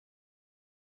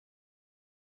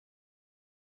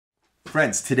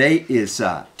Friends, today is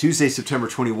Tuesday, September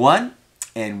 21,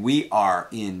 and we are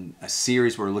in a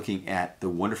series where we're looking at the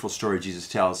wonderful story Jesus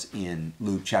tells in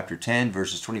Luke chapter 10,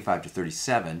 verses 25 to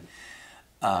 37,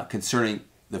 concerning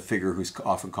the figure who's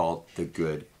often called the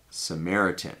Good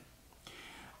Samaritan.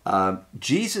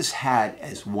 Jesus had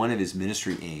as one of his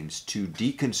ministry aims to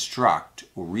deconstruct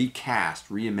or recast,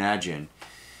 reimagine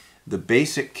the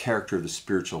basic character of the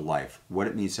spiritual life, what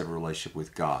it means to have a relationship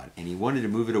with God. And he wanted to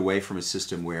move it away from a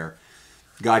system where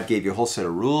God gave you a whole set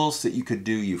of rules that you could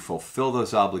do, you fulfill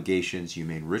those obligations, you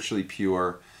made ritually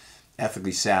pure,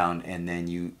 ethically sound, and then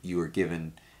you are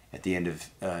given at the end of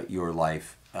your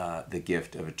life the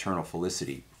gift of eternal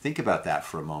felicity. Think about that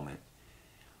for a moment.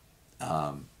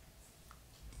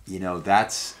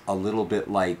 That's a little bit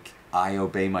like I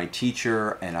obey my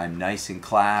teacher and I'm nice in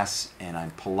class and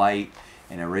I'm polite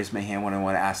and I raise my hand when I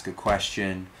want to ask a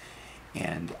question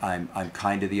and I'm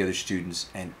kind to the other students,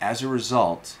 and as a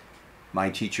result my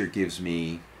teacher gives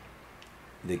me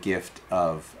the gift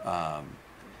of a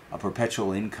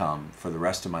perpetual income for the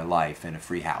rest of my life and a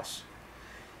free house.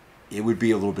 It would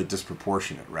be a little bit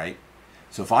disproportionate, right?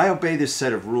 So if I obey this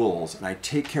set of rules and I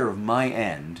take care of my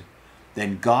end,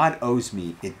 then God owes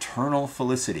me eternal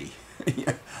felicity,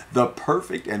 the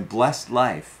perfect and blessed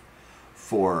life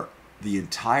for the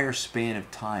entire span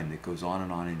of time that goes on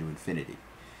and on into infinity.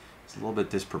 It's a little bit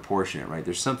disproportionate, right?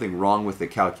 There's something wrong with the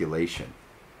calculation.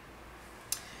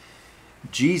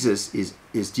 Jesus is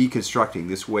deconstructing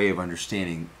this way of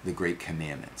understanding the great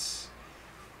commandments.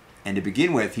 And to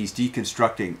begin with, he's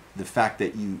deconstructing the fact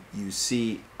that you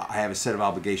see, I have a set of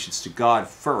obligations to God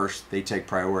first, they take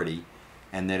priority,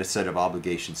 and then a set of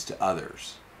obligations to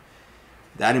others.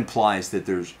 That implies that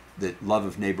that love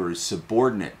of neighbor is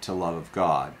subordinate to love of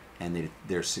God, and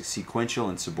they're sequential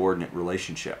and subordinate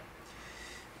relationship.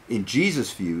 In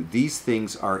Jesus' view, these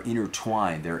things are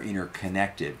intertwined, they're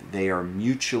interconnected, they are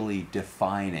mutually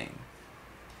defining.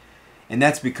 And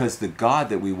that's because the God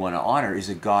that we want to honor is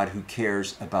a God who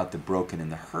cares about the broken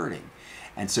and the hurting.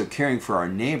 And so caring for our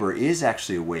neighbor is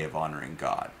actually a way of honoring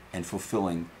God and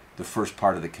fulfilling the first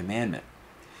part of the commandment.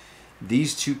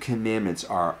 These two commandments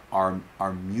are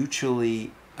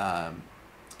mutually,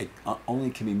 only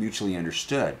can be mutually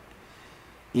understood.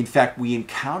 In fact, we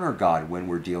encounter God when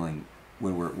we're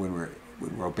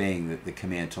obeying the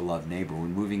command to love neighbor.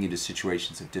 When moving into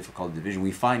situations of difficult division,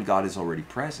 we find God is already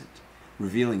present,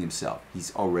 revealing himself.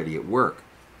 He's already at work.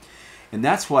 And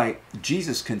that's why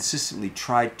Jesus consistently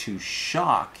tried to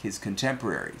shock his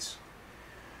contemporaries,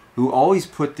 who always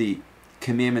put the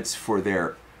commandments for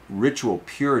their ritual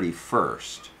purity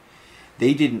first.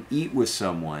 They didn't eat with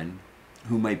someone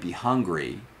who might be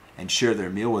hungry and share their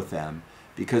meal with them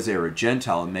because they were a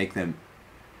Gentile and make them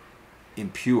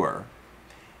impure.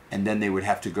 And then they would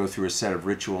have to go through a set of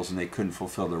rituals and they couldn't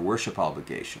fulfill their worship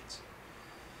obligations.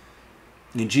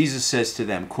 And Jesus says to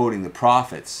them, quoting the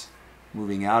prophets,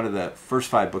 moving out of the first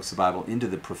 5 books of the Bible into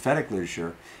the prophetic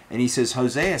literature, and he says,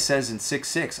 Hosea says in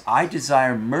 6:6, I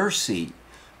desire mercy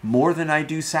more than I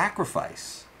do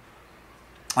sacrifice.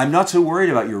 I'm not so worried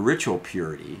about your ritual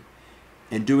purity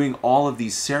and doing all of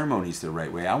these ceremonies the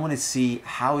right way. I want to see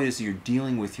how it is you're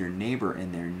dealing with your neighbor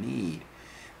and their need.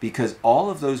 Because all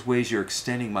of those ways you're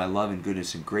extending my love and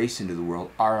goodness and grace into the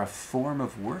world are a form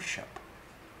of worship.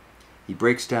 He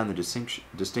breaks down the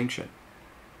distinction.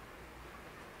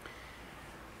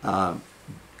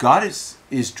 God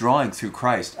is drawing through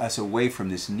Christ us away from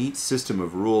this neat system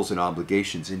of rules and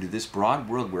obligations into this broad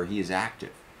world where he is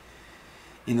active.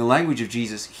 In the language of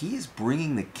Jesus, he is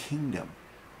bringing the kingdom.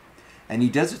 And he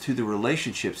does it through the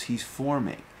relationships he's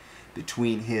forming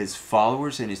between his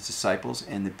followers and his disciples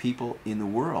and the people in the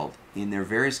world in their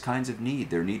various kinds of need,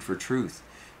 their need for truth,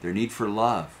 their need for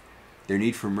love, their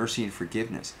need for mercy and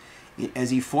forgiveness. As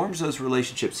he forms those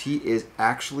relationships, he is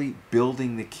actually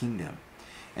building the kingdom.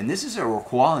 And this is a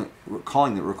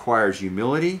calling that requires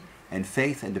humility and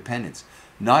faith and dependence,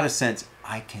 not a sense,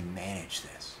 I can manage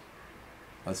this.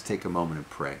 Let's take a moment and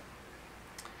pray.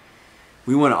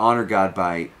 We want to honor God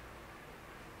by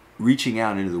reaching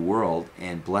out into the world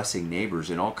and blessing neighbors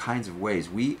in all kinds of ways.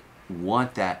 We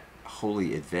want that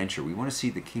holy adventure. We want to see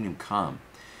the kingdom come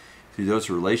through those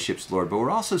relationships, Lord. But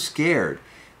we're also scared.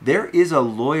 There is a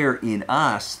lawyer in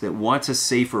us that wants a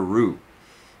safer route,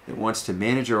 that wants to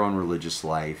manage our own religious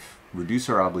life, reduce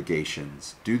our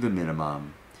obligations, do the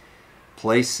minimum,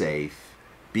 play safe,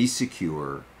 be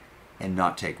secure, and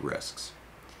not take risks.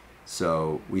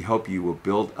 So we hope you will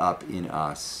build up in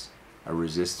us a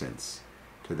resistance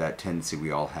to that tendency we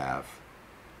all have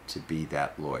to be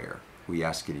that lawyer. We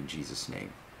ask it in Jesus'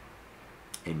 name.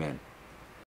 Amen.